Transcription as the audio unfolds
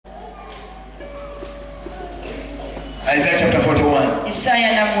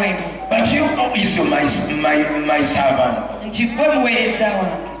But you is my servant.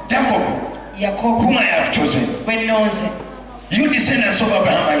 Jacob, whom I have chosen. You descendants of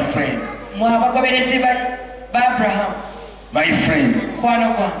Abraham, my friend. My friend.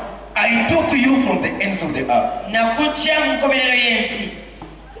 I took you from the ends of the earth.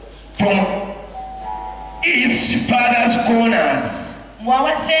 From its father's corners. I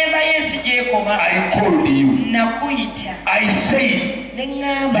called you. I said, you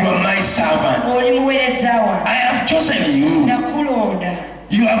are my servant. I have chosen you.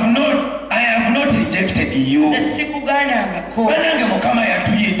 I have not rejected you. Say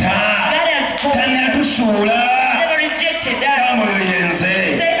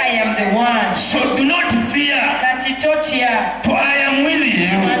I am the one. So do not fear, for I am with you.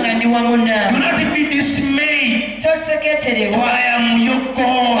 Do not be dismayed, for I am your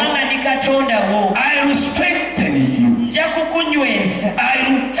God. I will strengthen you. I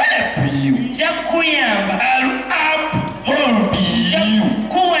will help you. I will uphold you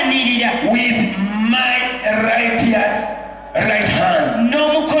with my righteous right hand.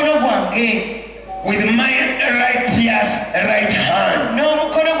 With my righteous right hand.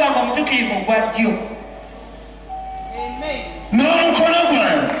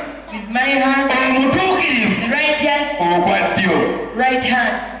 With my hand. The righteous right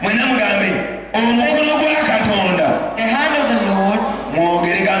hand. The hand of the Lord.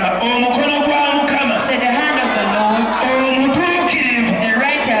 Say the hand of the Lord. The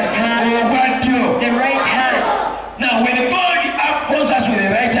righteous hand. The right hand. Now when God upholds us with the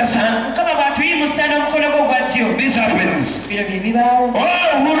righteous hand, this happens.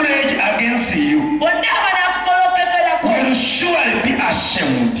 All who rage against you will surely be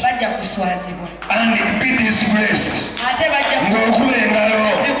ashamed and be disgraced.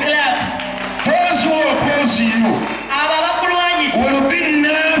 Those who oppose you will be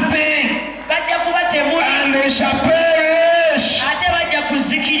nothing, and they shall perish.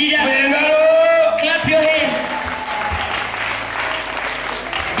 Clap your hands.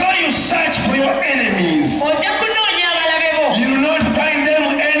 Though you search for your enemies, you will not find them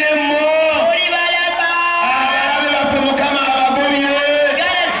anymore. God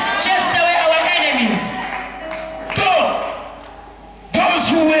has chased away our enemies. Those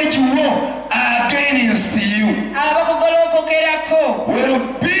who wage war against you will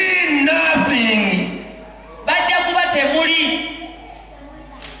be nothing.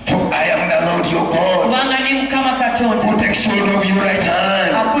 For I am the Lord your God, who takes hold of your right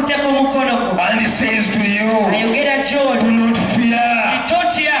hand and he says to you, do not fear, I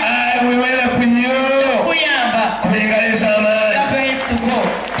will help you.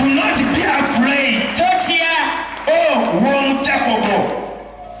 Do not be afraid. Oh, warm Jacob.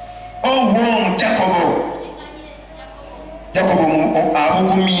 Oh, warm Jacob. Jacob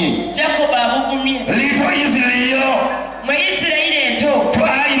abugumye. Little Israel. For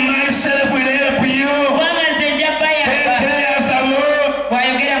I myself will help you. Declares the Lord,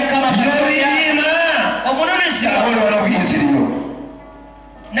 your Redeemer. The Holy One of Israel.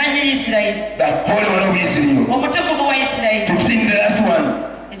 The Holy One of Israel. 15, the last one.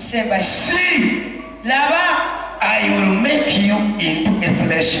 See, I will make you into a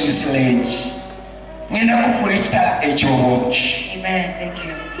threshing sledge. Amen. Thank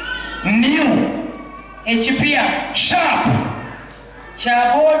you. New. Sharp.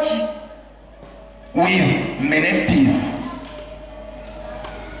 With many teeth.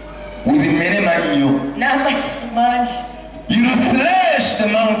 With many manure. You will thresh the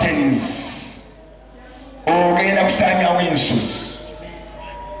mountains.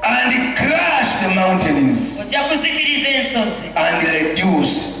 And crush the mountains. And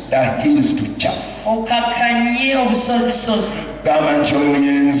reduce the hills to chaff.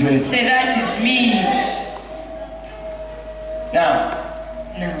 Say that is me. Now,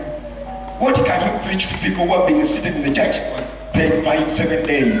 what can you preach to people who have been sitting in the church for 7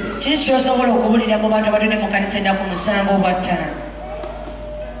 days?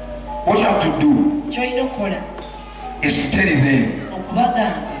 What you have to do is to tell them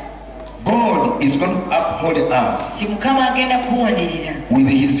God is going to uphold the earth with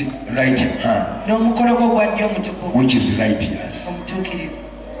his right hand, which is righteous.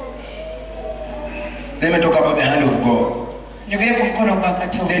 Let me talk about the hand of God. Then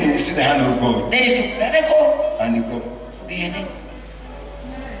you see the hand of God. And you go.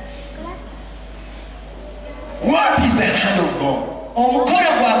 What is the hand of God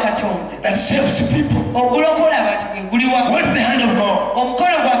that saves people? What's the hand of God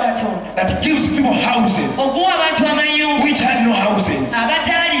that gives people houses which had no houses?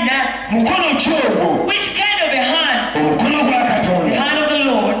 Which kind of a hand? The hand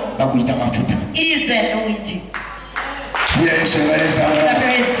It is the anointing. Yes, The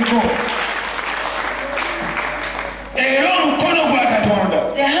praise to God.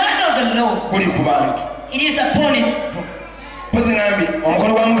 The hand of the Lord. It is upon it.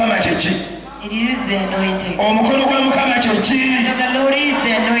 It is the anointing. The hand of the Lord is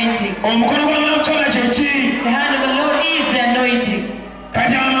the anointing. The hand of the Lord is the anointing.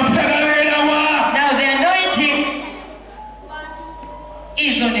 Now the anointing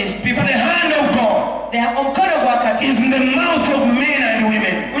is on his people. The hand of God is in the mouth of men and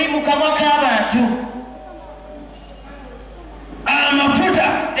women.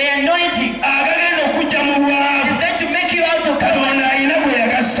 The anointing is there to make you out of God.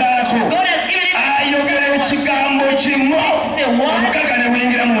 God has given him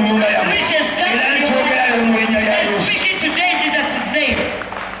speaking today in Jesus' name.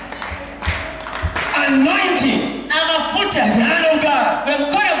 Anointing is the hand of God.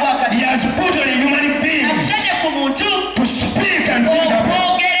 He has put on a human being to speak and preach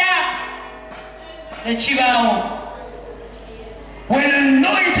about. When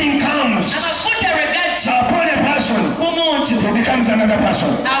anointing comes upon a person, he becomes another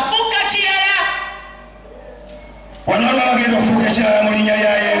person.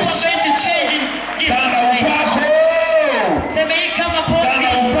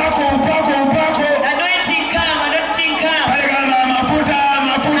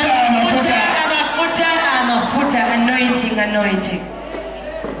 Anointing.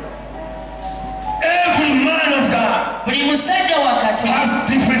 Every man of God has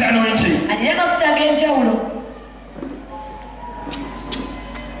different anointing.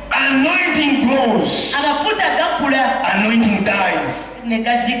 Anointing grows. Anointing dies.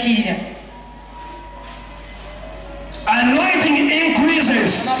 Anointing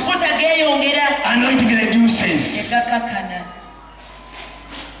increases. Anointing reduces.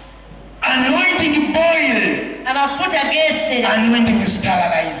 Anointing boils. Anointing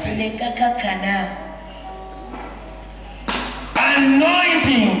sterilizes.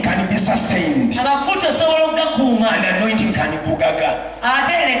 Anointing can be sustained. And anointing can be gaga.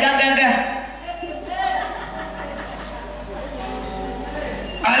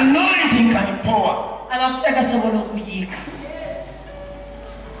 Anointing can pour.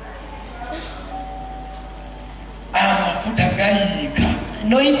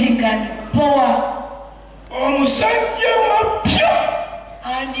 Anointing can pour.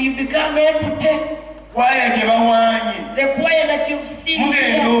 And you become able to. The choir that you've seen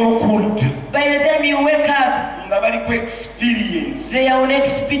here, by the time you wake up, they are on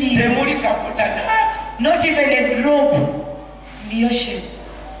experience. Not even a drop in the ocean.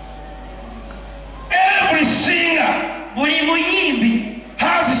 Every singer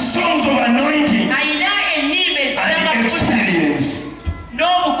has songs of anointing and experience.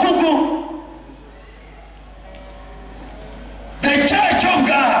 The church of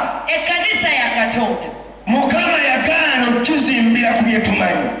God,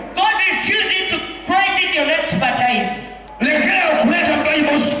 God refusing to write it your expertise.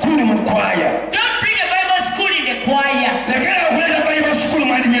 Don't bring a Bible school in the choir.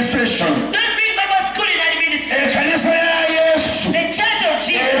 Don't bring Bible school in administration. The church of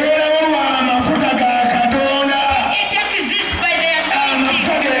Jesus, it exists by the anointing.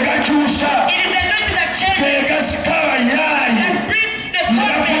 It is the anointing that changes, that brings the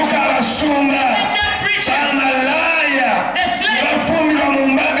conflict, that preaches, the slaves,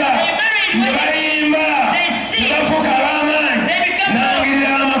 they marry, they sing, they become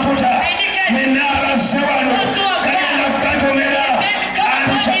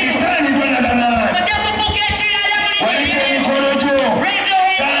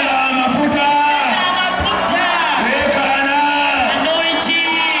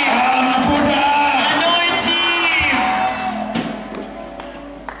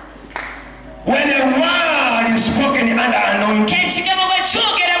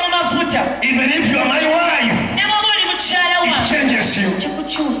even if you are my wife, it changes you.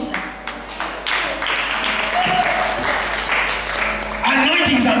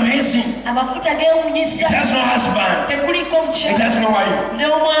 Anointing is amazing. It has no husband. It has no wife.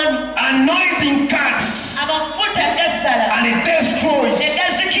 Anointing cuts and it destroys.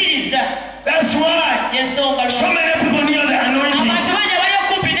 That's why so many people near the anointing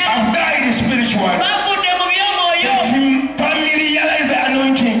have died spiritually. They familiarize the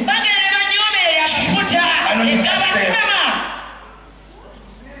anointing. Anointing cuts there.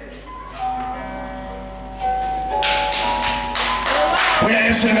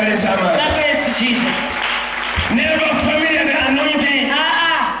 That praise to Jesus. Never familiar the anointing.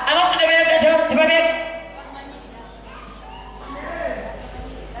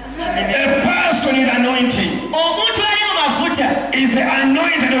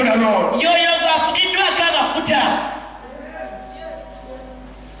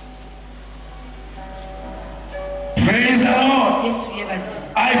 Praise the Lord.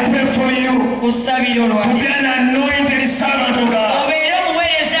 I pray for you to be an anointed servant of God.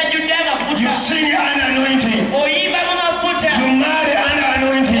 You sing an anointing. You marry an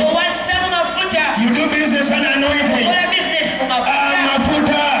anointing. You do business an anointing.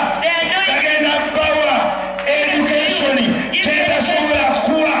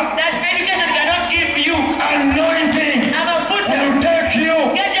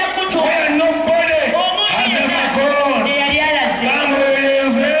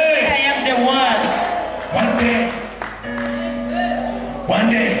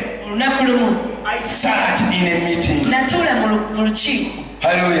 Sat in a meeting.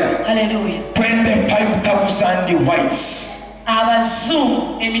 Hallelujah. Hallelujah. 25,000 whites.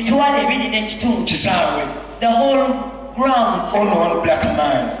 The whole ground. Only one black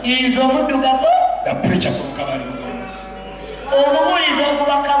man. The preacher from Kabuye.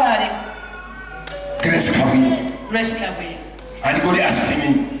 Grace Kabuye. And God asked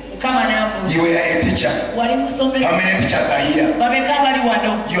me, you were a teacher. How many teachers are here? You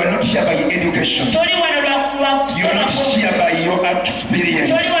are not here by education. You are not here by your experience.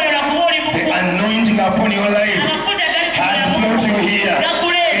 The anointing upon your life has brought you here.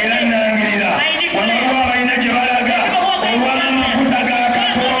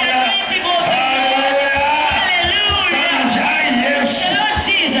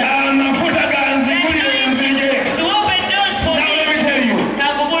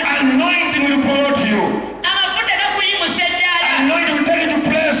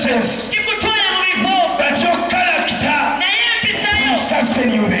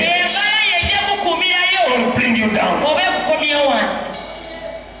 You there or bring you down.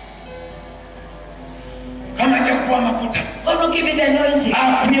 God will give you the anointing to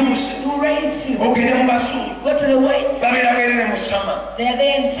raise you. Go to the whites. They are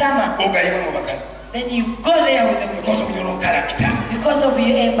there in summer. Then you go there with them because of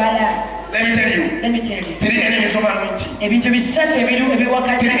your embala. Let me tell you. 3 enemies of anointing. 3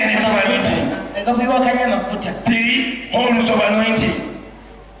 holes of anointing.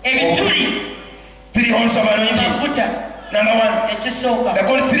 3 holes of anointing. Number 1. They're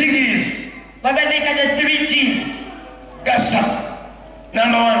called 3 G's. 3 G's. Gasa.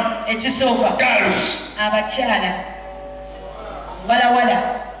 Number 1. Girls. Abachala.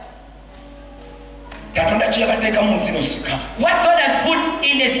 Wala. What God has put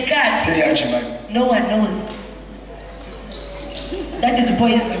in the skirt, no one knows. That is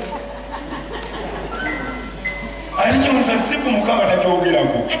poison. And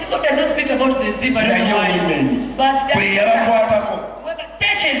God doesn't speak about the zipper, but whoever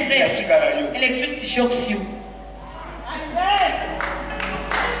touches this, electricity shocks you.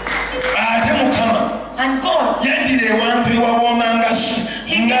 And God, He got to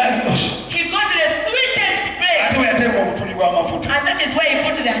the sweetest place, and that is where He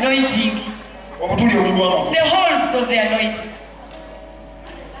put the anointing, the holes of the anointing.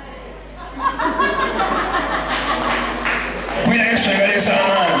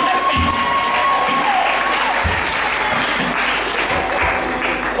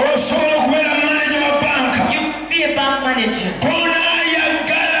 You be a bank manager.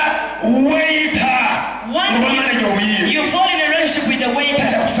 Once you fall in a relationship with the waiter,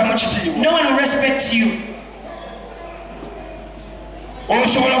 no one will respect you. You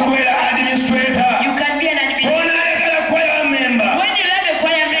can be an administrator. When you love a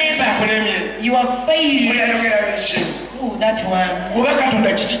choir member, you are failed. Oh, that one. What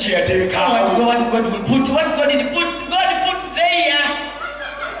God will put? What God did put? God put there.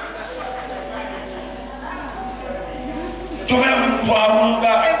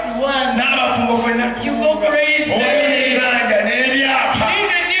 Everyone, you go crazy. Even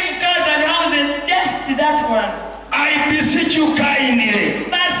new cars and houses, just that one. I beseech you kindly,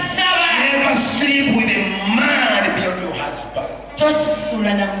 never sleep with a man beyond your husband.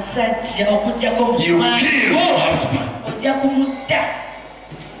 You kill your husband.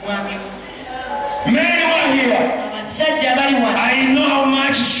 Men who are here, I know how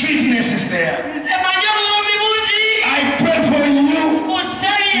much sweetness is there. I pray for you.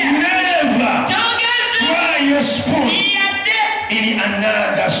 Never try your spoon in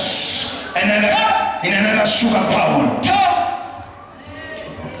another sugar bowl.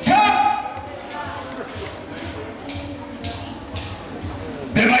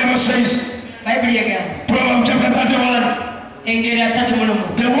 The Bible says, Proverbs chapter 31,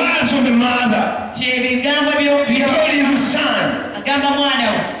 the words of the mother, he told his son,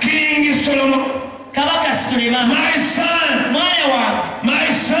 King Solomon, my son,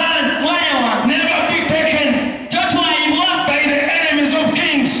 never be taken by the enemies of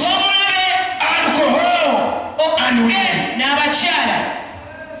kings, alcohol and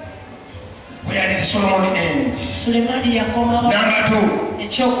Number 2.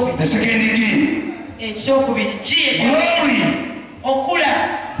 The second G. Glory.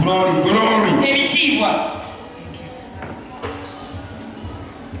 Glory.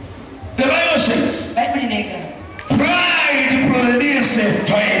 The Bible says, pride produces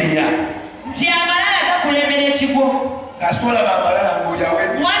failure.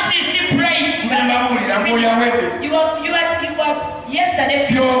 Once you see pride, you are yesterday.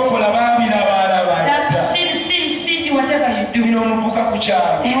 Sin, whatever you do.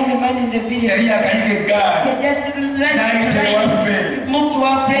 They have a man in the video. They just learned to move to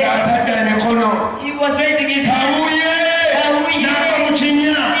our place. He was raising his hand.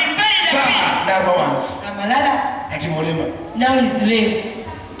 Now he's lame.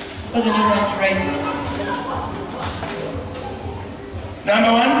 Wasn't his hand right?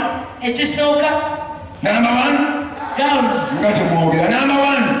 Number 1. Number 1. Girls. Number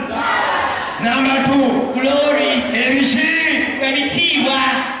 1. Number 2. Glory.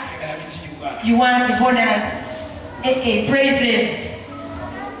 You want honors. Praises.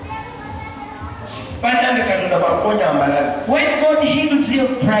 When God heals your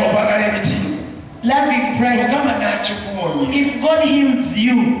pride, loving pride, if God heals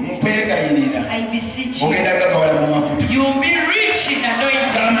you, I beseech you, you'll be rich in anointing.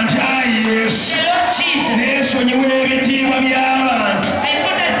 Lord Jesus, I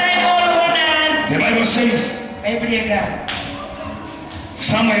put aside all honors. The Bible says,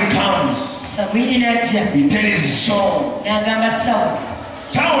 Samuel comes. He tells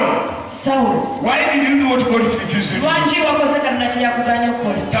Saul, why did you do what God refused you to do?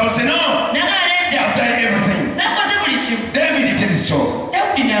 Saul said, no, I've done everything. David tells Saul.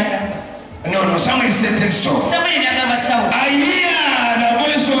 No, somebody says tell Saul. I hear the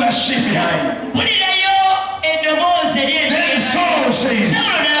voice of a sheep behind. Then Saul says, but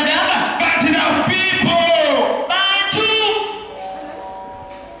the people,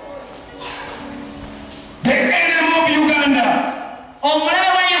 the enemy of Uganda, the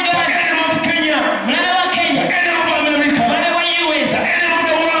enemy of Kenya, the enemy of America, the enemy of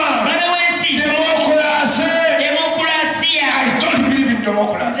the world, I don't believe in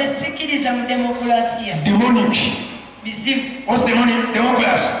democracy. Demonic. What's demonic?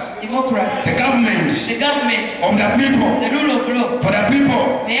 Democracy. The government of the people, the rule of law, for the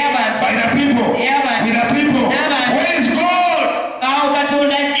people, by the people, with the people. Where is God?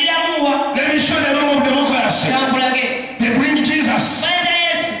 Let me show the law of democracy. They bring Jesus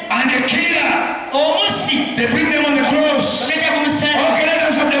and the killer. They bring them on the cross. Okay, let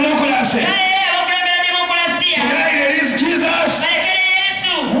us have democracy. Today there is Jesus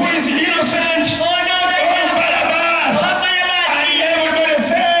who is innocent.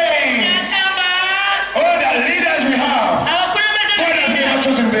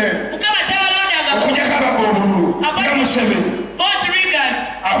 Vote riggers.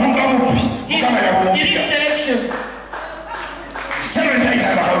 He did selections.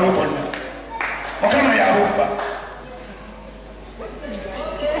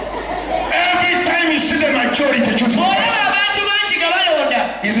 Every time you see the majority choosing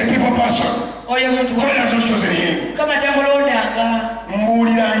he's a people person. God has not chosen him.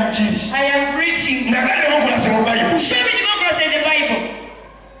 I am preaching. Show me democracy in the Bible.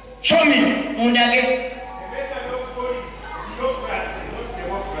 Show me.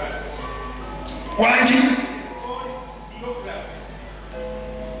 Why?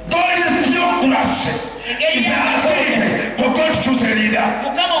 God is theocracy. Is the authority for God to choose a leader.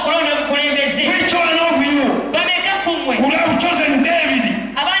 Which one of you would have chosen David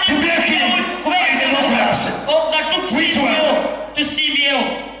to be a king by democracy? Which one? To CBO.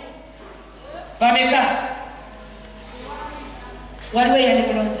 What way are you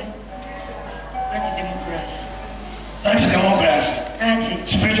going to say? Anti-democracy. Anti-democracy.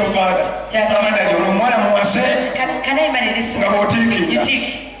 Spiritual father. Can I marry this one? You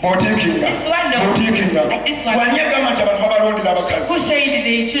take. This one, no. Like this one. Who said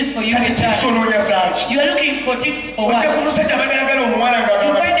they choose for you? You are looking for tips for what? You find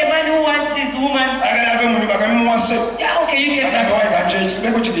a man who wants his woman. Yeah, okay, you take that.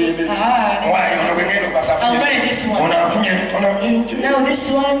 I'll marry this one. Now this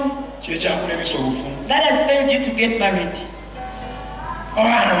one. That has failed you to get married. In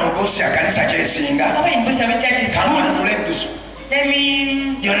Busia church is good. Let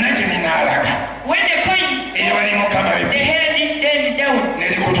me. You're not in Alaga. When the coin, the head then down.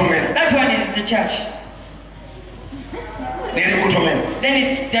 That one is the church. Then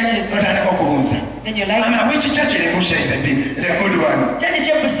it touches. Then you like. Which church in Busia is the good one? Church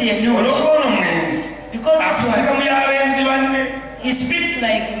in Busia, no. Because this one, he speaks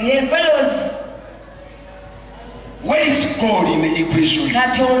like the fellows. Where is God in the equation?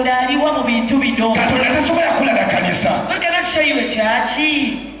 Katonda aliwa mu bintu bino. Katonda tasobola kulaga kanisa. God cannot show you a church.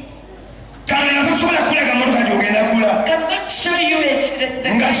 Katonda tasobola kulaga motoka gy'ogenda gula. Cannot show you the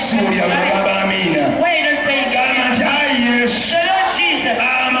nga suulya bagamba amiina. Why you don't say gamba nti ayi Yesu. The Lord Jesus.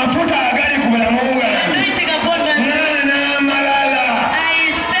 Amafuta agali ku bulamu bwange. Anointing upon my life. N'amalala.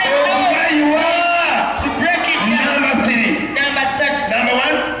 I said no. Ogayiwa. To break it down. Number 3. Number 3. Number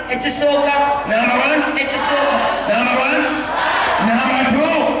 1. Ekisoka. Number 1. Ekisoka. Number 1. Number 2.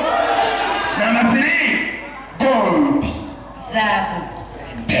 Number 3. Gold. Zaabu.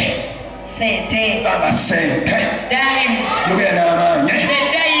 Sente. Baba sente. Dime. Yogera n'amaanyi.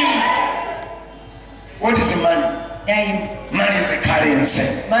 Dime. What is money? Dime. Money is a currency.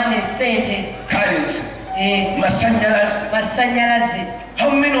 Money is sente. Currency. Masanyalazi. Masanyalazi. How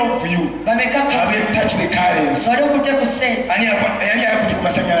many of you have touched the currency?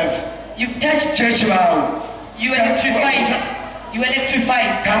 You've touched church bow. You electrified. You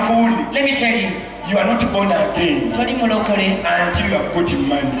electrified. Let me tell you. You are not born again until you have got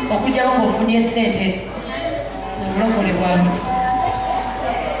money.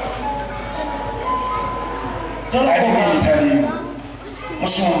 I didn't tell you.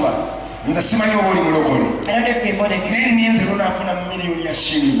 Musumba. Nze simanyi oba oli mulokole naye ninze lunaafuna miliyoni ya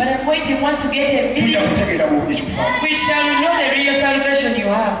shilingi tujja kutegeera bwoli ekikufaako.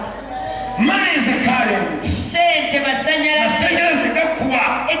 Money is a current. Masanyalaze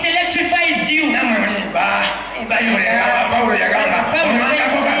gakuba namwe mulimba Pawulo yagamba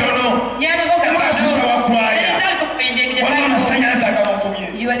omwangako katono emukasuka wakwaya waliwo amasanyalaze agabakubye.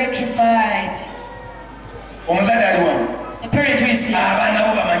 Omuzadde ali wano abaana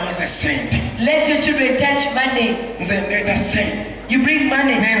bo bamanyize sente. Let your children touch money. Nze ndeeta sente. You bring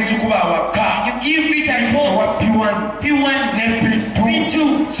money. N'enzikuba awaka. You give it at home. P1 ne P2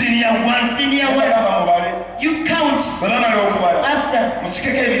 senior 1. You count. After.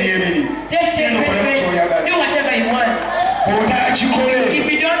 Musikeko ebiri ebiri. Take do whatever you want.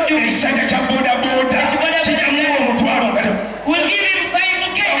 If you don't do it, ekisajja kya boda boda kijamuwa omutwalo nga we'll give him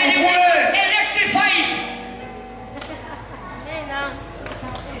 5K and you will electrify it.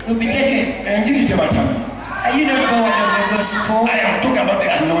 You'll be taken. Enjiri tebatami. Are you not going of the gospel? I am talking about the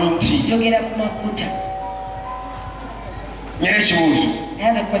anointing. I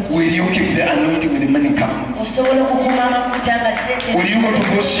have a question. Will you keep the anointing when the money comes? Will you go to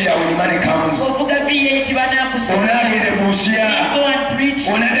Busia when the money comes? Go and preach.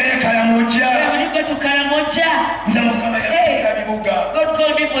 When you go to Karamoja, God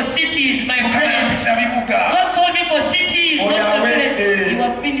called me for cities, my friends. God called me for cities. You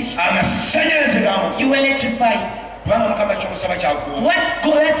are finished. You electrified. What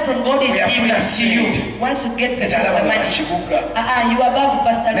goes from God is given to you. Once you get the money, you are above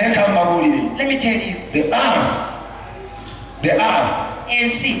Pastor. Let me tell you. The earth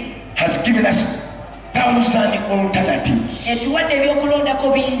has given us 1,000 alternatives.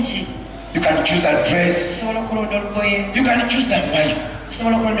 You can choose that dress. You can choose that wife. You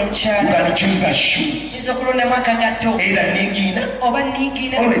can choose that shoes. Either nigina or a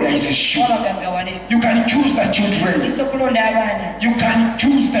nice shoe. You can choose the children. You can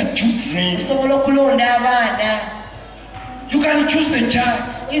choose the children. You can choose the church.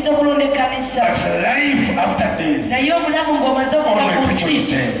 But life after death only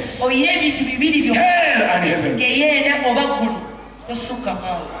choices. Hell and heaven.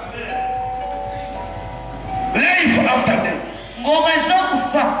 Life after death.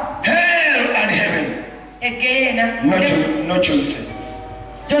 Hell and heaven. No choices.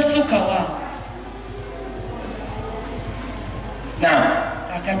 Now,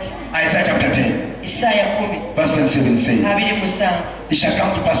 Isaiah chapter 10, verse 27 says, it shall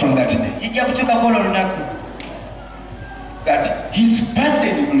come to pass on that day that his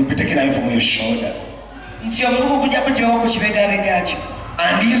burden will be taken away from your shoulder, and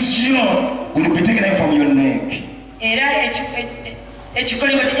his yoke will be taken away from your neck.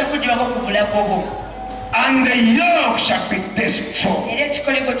 And the yoke shall be destroyed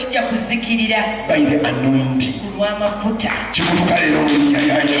by the anointing. It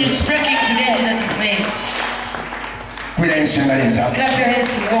is breaking today in Jesus' name. Clap your hands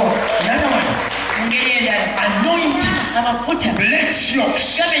to God. Anointing breaks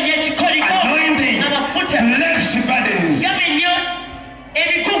yokes. Anointing breaks burdens.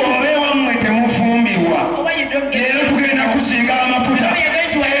 Lero tugenda kusinga amafuta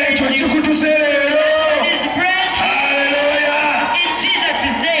ekyo kikutuse leero. Hallelujah. In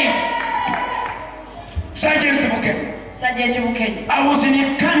Jesus' name. I was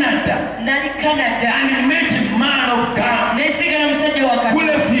in Canada and met a man of God who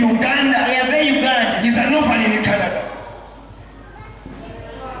left Uganda. He's an orphan in Canada.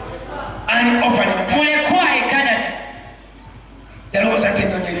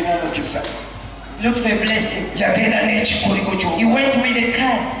 Look for a blessing. He went with a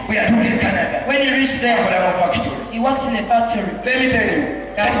curse. When he reached there, he works in a factory. Let me tell you,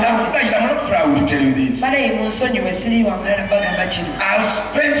 guys, I'm not proud to tell you this. I've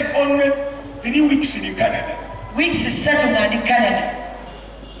spent only 3 weeks in Canada. Weeks is settled in Canada.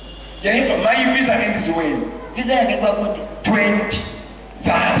 My visa ends when? Visa ya 2030.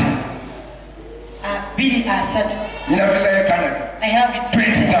 Billy are settled. Canada. I have it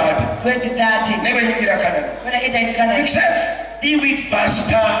 2030. Never knew Canada. When I enter in Canada. Success. 3 weeks.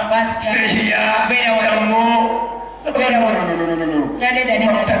 Pastor. Stay here. No. The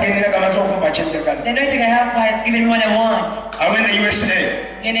anointing I have has given me what I want. I went to USA.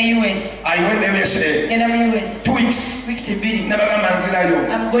 In the US. I went to USA. In the US. 2 weeks. Weeks of Billy.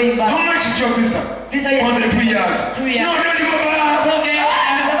 I'm going back. How much is your visa? Visa is 2 years. 2 years. No, don't go back.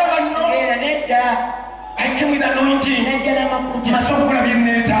 I came with anointing. I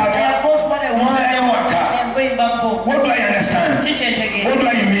have both what I want. I am going back home. What do I understand? What do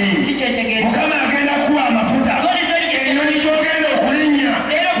I mean? God is ready to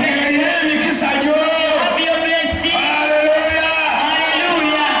be your blessing.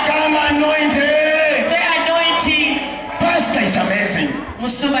 Hallelujah. Come anointed. Say anointing. Pastor is amazing. I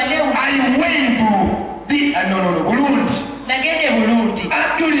went to the Burundi.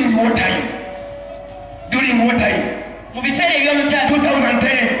 During what time? During what time?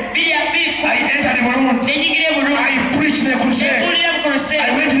 2010. I entered the Burundi. I preached the crusade.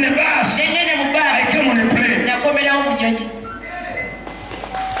 I went in a bus. I came on a plane.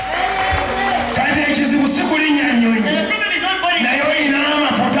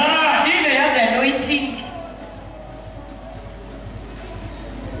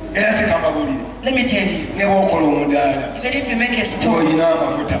 Let me tell you, even if you make a store, you have the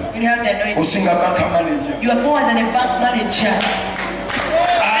anointing. You are more than a bank manager.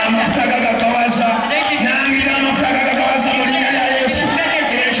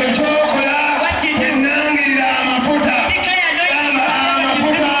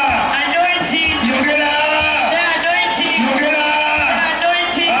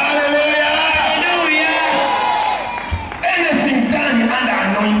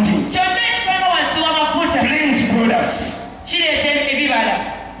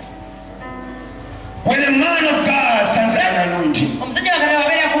 When a man of God stands an anointing on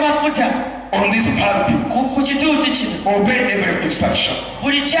this pulpit, obey every instruction.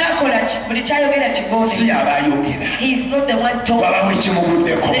 He is not the one talking.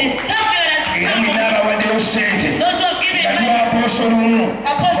 There is something that's coming. Those who have given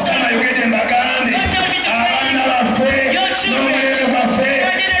your children,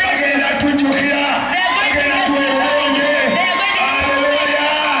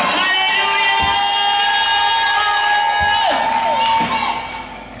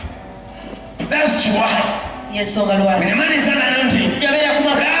 yes, so the man is an anointing. To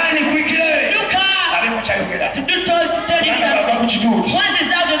tell you something. Once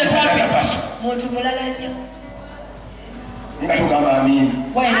it's out of the family,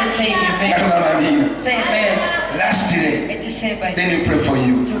 why not say amen? Say amen. Lastly, then you pray for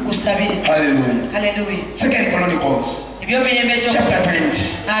you. Hallelujah. Hallelujah. 2 Chronicles chapter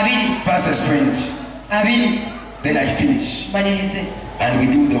 20 verses 20. Then I finish and we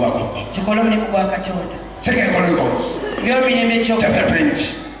do the work of God. 2 Chronicles chapter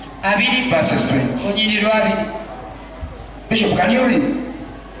 20 verses 20. Bishop, can you read?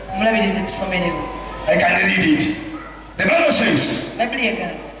 I can read it. The Bible says, in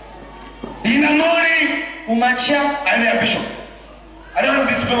the morning, and the bishop. I don't want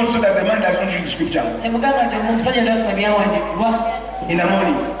this people so that the man does not read the scriptures. In the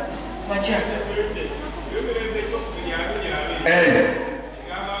morning.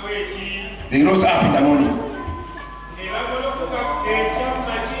 They rose up in the morning.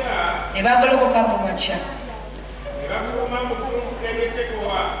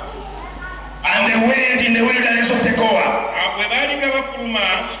 And they went in the wilderness of Tekoa.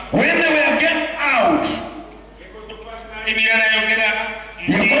 When they were getting out,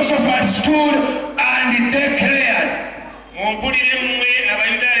 Jehoshaphat stood and declared,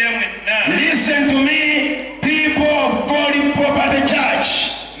 listen to me, people of God in Property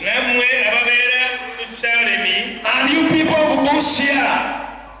Church, and you people of Busia,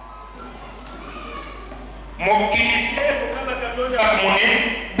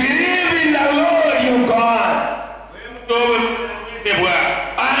 believe in the Lord your God,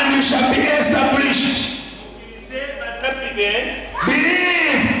 and you shall be established.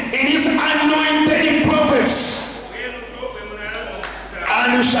 Believe in his anointed prophets,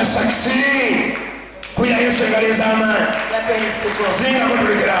 and you shall succeed. We are here to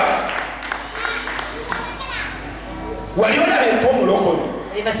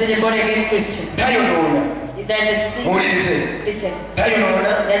You must see a born again Christian. He doesn't see. Listen.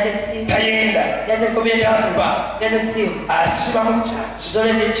 Doesn't see. Doesn't commit adultery. Doesn't steal. He's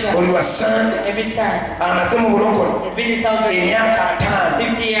always in church. Every Sunday. He's been in salvation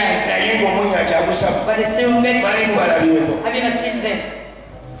 50 years. But he still makes me. Have you ever seen them?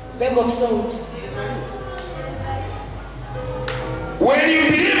 Bag of salt. When you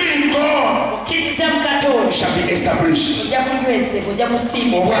believe in God, you shall be established. You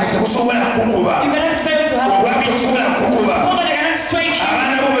cannot fail to have a people. You Nobody cannot strike you.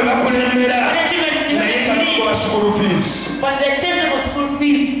 But they chase them for school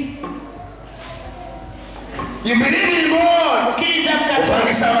fees. You believe in God. You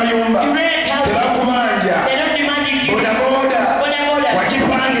rent houses. They're not demanding you. You have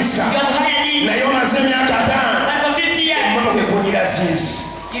hired in. But for 50 years,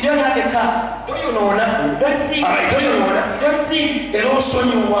 you don't have a car. You don't sing. You don't sing.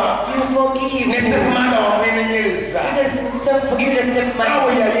 You forgive. You forgive the stepmother.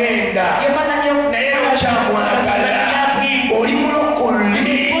 Your mother,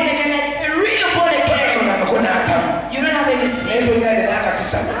 you don't have any sin.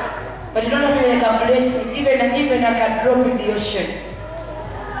 But you don't have like a blessing, even like a drop in the ocean.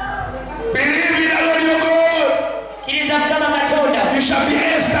 Believe in the Lord your God. You shall be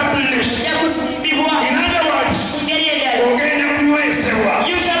established. In other words,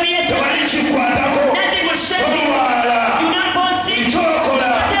 you shall be established. Nothing will shake you. Do not forsake.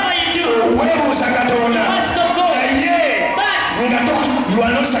 Whatever you do, you must not go. But you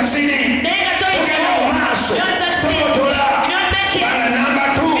are not succeeding. You don't succeed. You don't make it.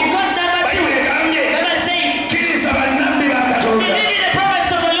 Because number two, never say, believe in the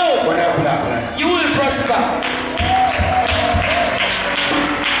promise of the Lord. You will prosper.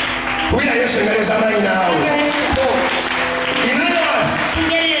 We are using it as a man now. In other words,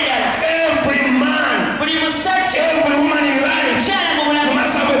 every man, every woman in life, you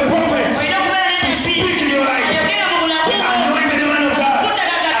must have a prophet to speak in your life. The anointed man of God.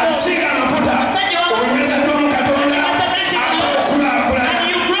 I'm sick of my foot.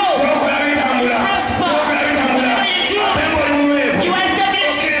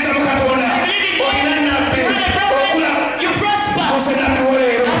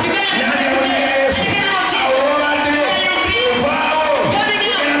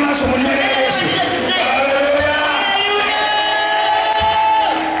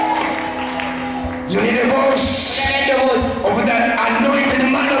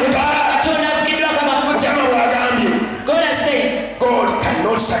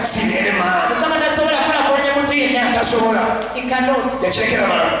 Succeed any man. He cannot. Let's check it out.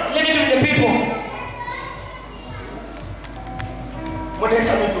 Let me do the people.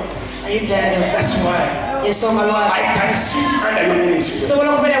 Are you tired? That's why Yes, so my Lord. I can sit under your ministry. So when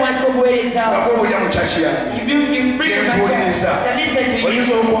I want to wear this out, you preach my church. That listen to you.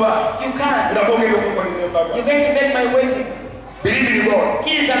 You can't. You're going to make my wedding. Believe in God.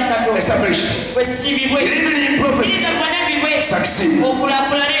 Established. Believe in prophets. Succeed.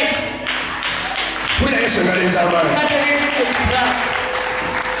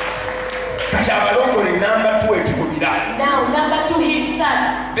 Now, number two hits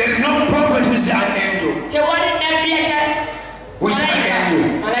us. There is no prophet who is an angel. Who is an angel.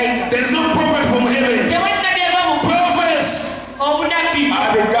 There is no prophet from heaven. Prophets are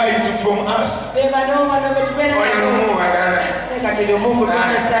the guys from us.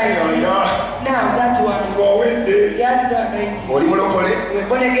 Now that one. He has the anointing. You're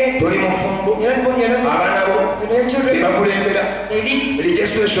born again. You're born again. Your children. They lead.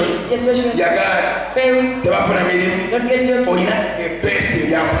 Fails. Don't get jobs.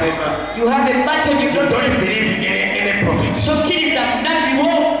 You have a battle you don't believe in any prophet. So kids are not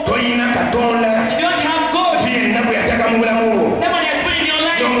reward. You don't have God. Someone has put in your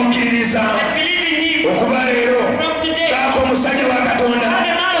life. And believe in him. From today. Have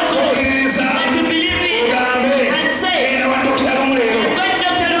a man of God. And to believe in him. And say, I'm going to tell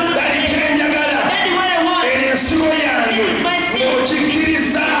him. Daddy, what I want. This is my seed. Believe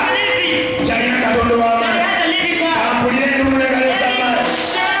it. That has a living God.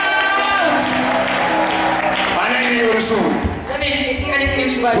 Let me in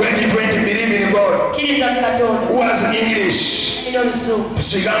English. 2020 believe in God. Who has English?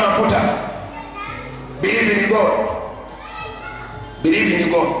 Believe in God. Believe in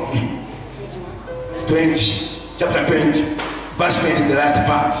God. 20. Chapter 20. Verse 20, the last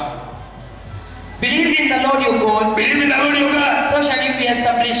part. Believe in the Lord your God. Believe in the Lord your God. So shall you be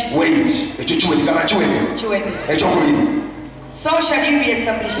established. Wait. So shall you be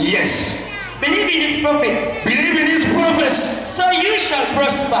established. Yes. Believe in his prophets. Believe believe in his prophecy. So you shall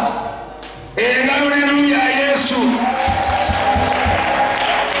prosper. Hallelujah, yes.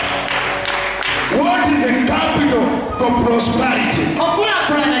 What is the capital for prosperity?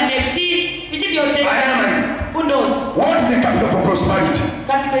 Who knows? What is the capital for prosperity?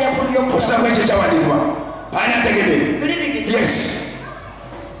 Yes.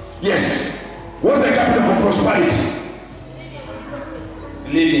 Yes. What's the capital for prosperity?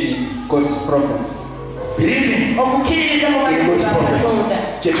 Living in God's prophets. Believing in God's prophets.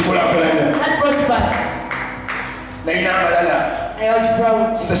 That prospers. I was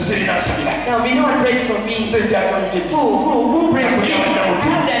proud. Now we know what prays for me. Who prays for me? I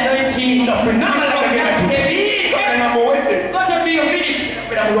have the anointing. God will be finished.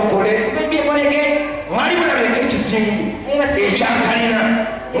 Let me born again.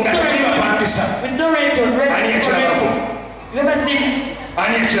 With no rent or rent. You ever seen it?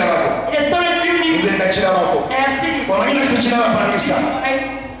 It's not a building. I have seen it.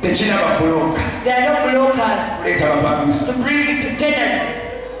 There are no brokers to bring it to tenants.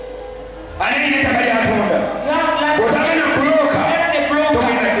 You have land.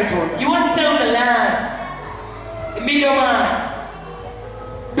 You won't sell the land. The middleman.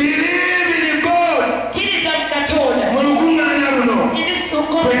 Believe in God. In this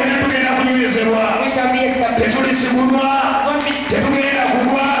so-called we shall be established. Won't be still.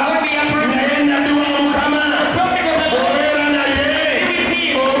 Won't be approved.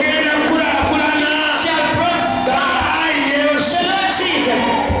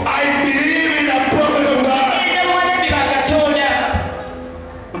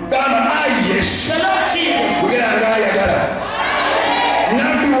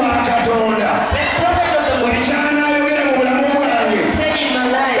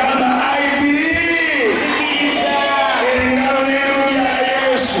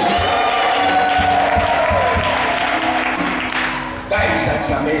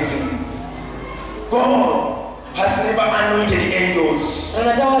 God has never anointed angels.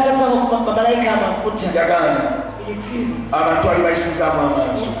 He refused. I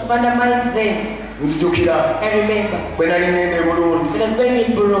remember. When I was going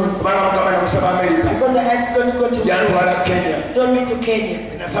in Burundi. Because I asked God to go to Kenya. Told me to Kenya.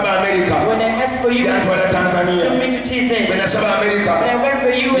 When I asked for you, told me to TZ. When I went for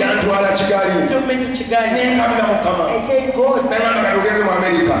you, told me to Chigali. I said, God, go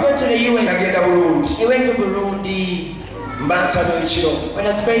to the US. He went to Burundi. When I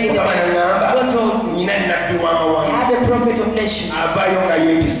was praying, God told me, I have a prophet of nations.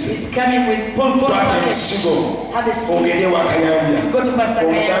 He's coming with prophecy. Have a seat. Go to Pastor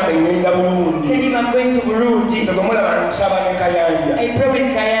Kayanja. Tell him I'm going to Burundi. I pray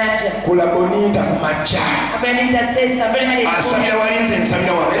with Kayanja. I'm an intercessor. I'm very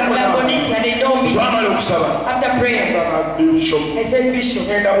Bonita, they know me. After prayer, I said, Bishop,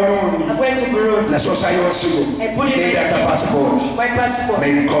 I'm going to Burundi. I put in my passport.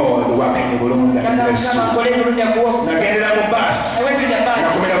 May God work in the Burundi. I went with the bus.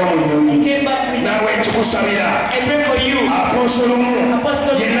 He came back with me. I pray for you.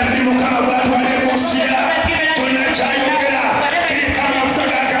 Apostle.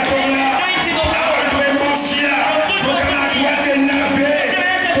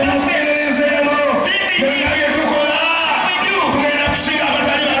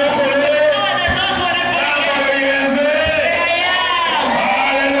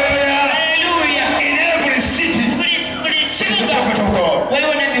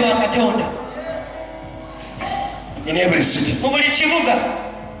 In every city.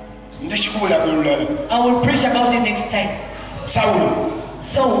 I will preach about it next time. Saul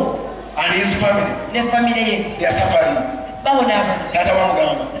and his family. They are suffering. The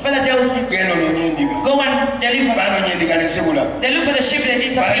father tells him, go and deliver. They look for the sheep that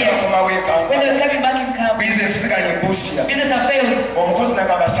disappeared. When they're coming back in camp, business have failed.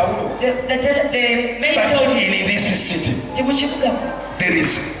 The man told him, in this city, there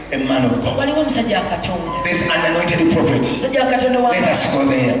is a man of God. There's an anointed prophet. Let us go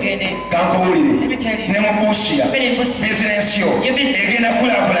there. Let me tell you. Business yo.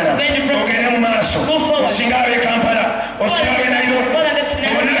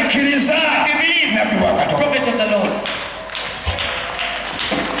 Prophet of the Lord.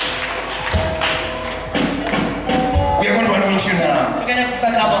 We are going to anoint you now. We're going to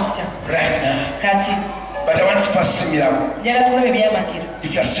come after. Right now. But I want to pass him out.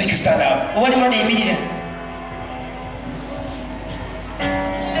 If you are sick, stand up. What do you want to be?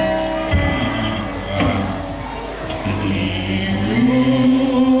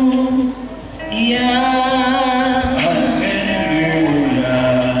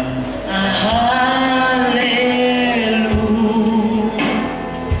 Hallelujah. Hallelujah.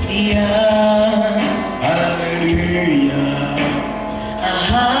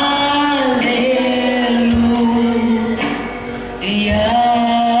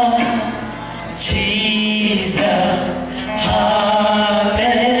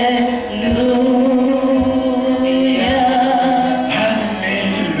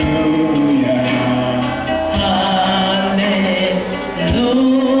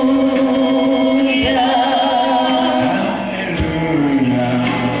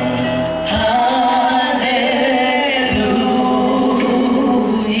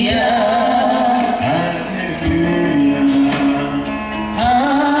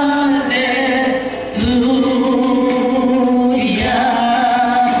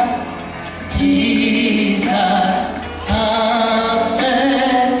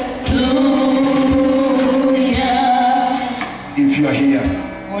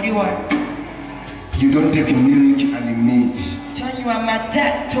 You don't take milk and meat.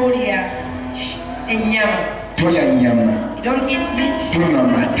 Toya nyama. You don't eat meat. Toya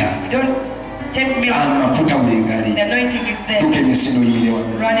mata. You don't take milk. Amafuta wengali. The anointing is there. Tuke misino yile wa.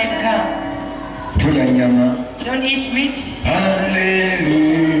 Run and come. Toya nyama. You don't eat meat. Hallelujah.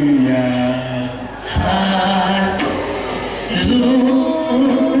 Hallelujah.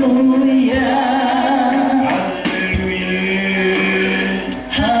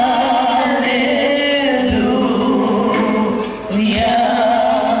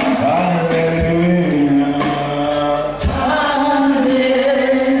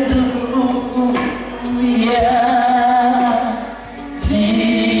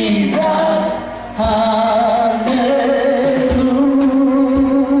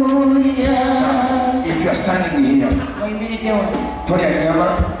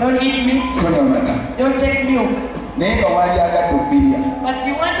 Don't eat meat. Don't take milk. But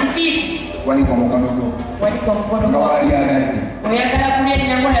you want to eat. You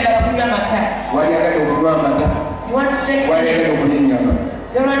want to take meat.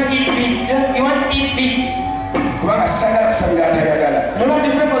 You don't want to eat meat. You want to eat meat. You don't want to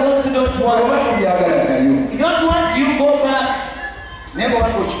pray for those who don't want. You don't want, you go back.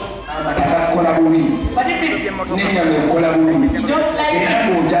 But if you don't like it,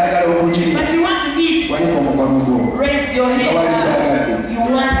 but you want to eat, raise your hand. You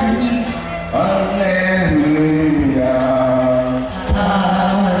want to eat. Hallelujah.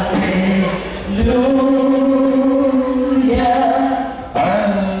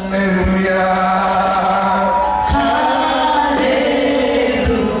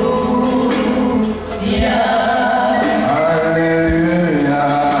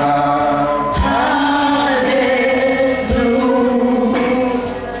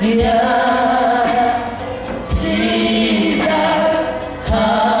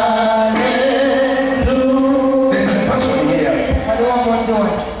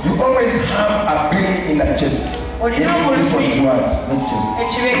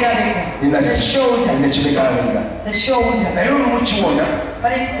 The shoulder. The shoulder.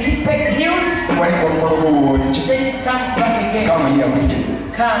 But if he heals, then it comes back again. Come here quickly.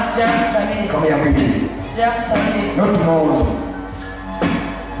 Come, jump some in. Come here quickly. Jump some in. Not tomorrow.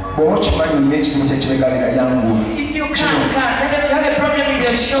 If you can't, you have a problem with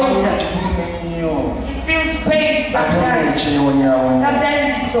your shoulder. It feels pain sometimes.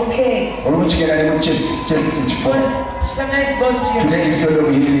 Sometimes it's okay. Sometimes it goes to your today is your day of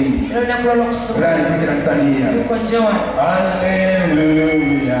healing. You don't have to look so. Hallelujah. You can join. Hallelujah.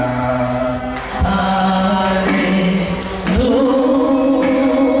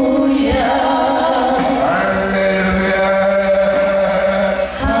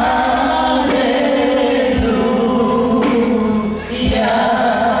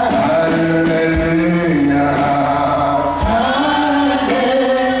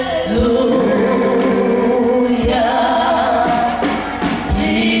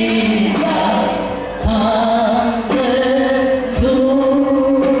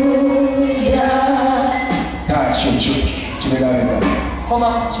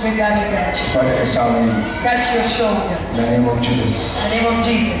 Touch your shoulder. In the name of Jesus. In the name of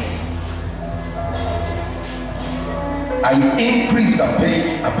Jesus. I increase the pain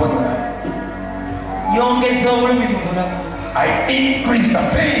upon your life. I increase the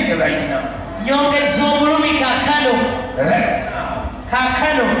pain right now. Right now.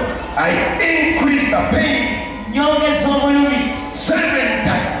 I increase the pain 7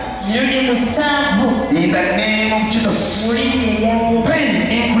 times. In the name of Jesus. Pain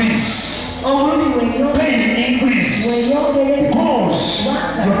increase. Pain increase. Because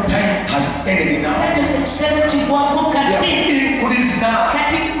your time has ended now. Increase now.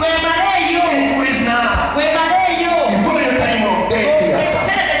 Increase now. Before your time of death has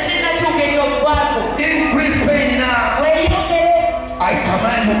come. Increase pain now. I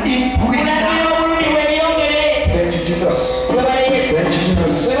command you increase now. Thank you, Jesus. Thank you,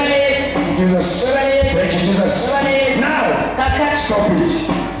 Jesus. Thank you, Jesus. Now, stop it.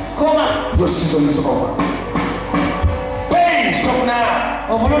 Your season is over. Pain, stop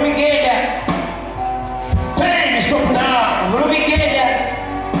now. Pain, stop now.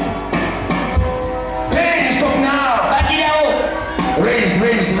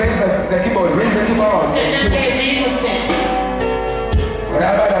 the keyboard. Raise the keyboard.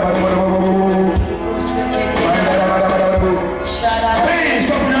 Pain,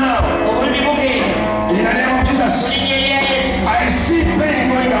 stop now. In the name of Jesus. I see pain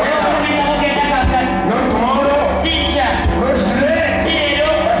going around. Not tomorrow. Not today.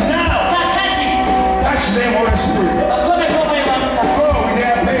 But now. Touch them, Holy Spirit. Go with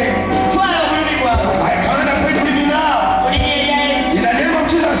their pain. I command the pain to leave me now. In the name of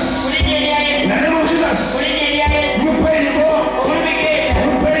Jesus. In the name of Jesus. You pain, go. You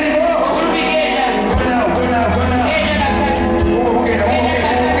pain, go. Go now, go now, go now.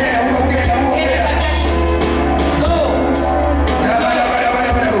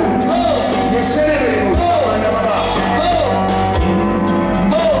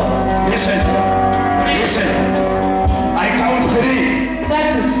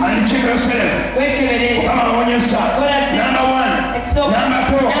 Come on, on your side. Number 1, number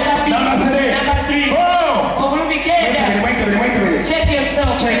 2, number 3. Go! Wait a minute. Check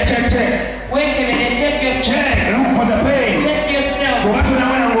yourself. Check. Wait a minute. Check yourself. Check. Look for the pain. Check yourself.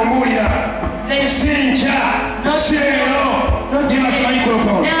 Give us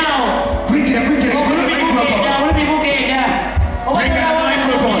microphone. Now. Quickly. Bring the microphone.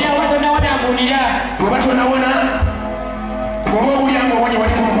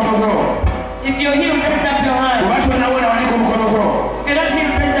 If you're here, raise up your hand. If you're not here,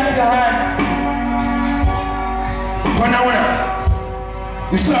 raise up your hand.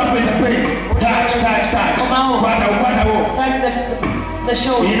 You still have the pain. Touch. Come on. Touch the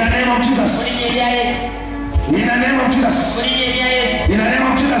shoulder. In the name of Jesus. In the name of Jesus. In the name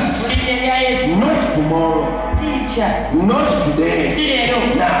of Jesus. Not tomorrow. Not today.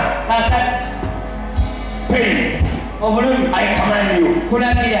 Now. Pain. I command you.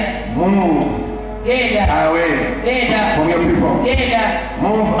 Move away from your people.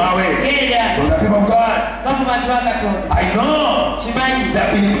 Move away from the people of God. I know that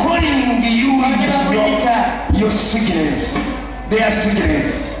been calling you your sickness. Their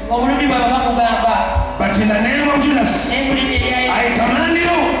sickness. But in the name of Jesus, I command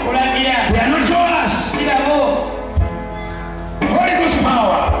you. They are not yours. Holy Ghost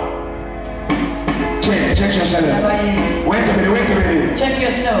power. Check yourself. Wait a minute. Check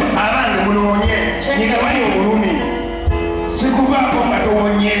yourself.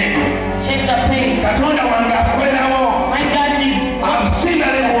 Check the pain. My God is. I've seen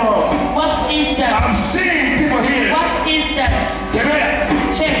that anymore. What's instant? I've seen people here. What's instant?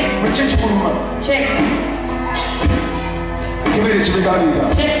 Check. Check the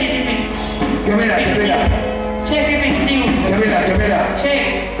limits. Check if it's you. Check.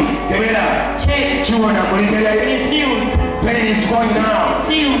 It's sealed. Pain is going now. It's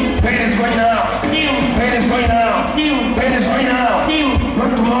sealed. Pain is going now. It's sealed. Pain is going now. It's sealed. Pain is going now. Sealed.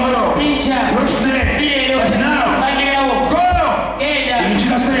 Not tomorrow. Not today. But now. Go. In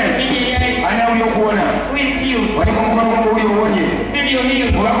Jesus' name. I know you're going to. Who is sealed? When you come over, you're going to. Video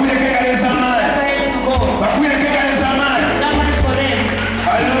healed. That one is for them.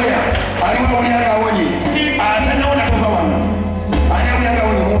 Hallelujah.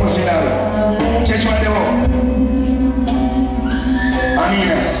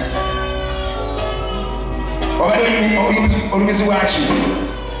 Amina. Olumizi waki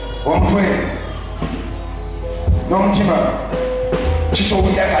omutwe n'omutima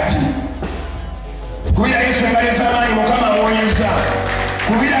kikyowulira kati kubira Yesu engalo ez'amaanyi Mukama awonyezza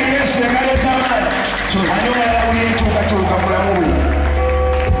kubira Yesu engalo ez'amaanyi ani omulala buli enkyukakyuka mulamu bwe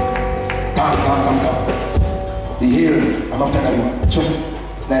Come. Be healed. I'm after that one. So, in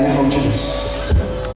the name of Jesus.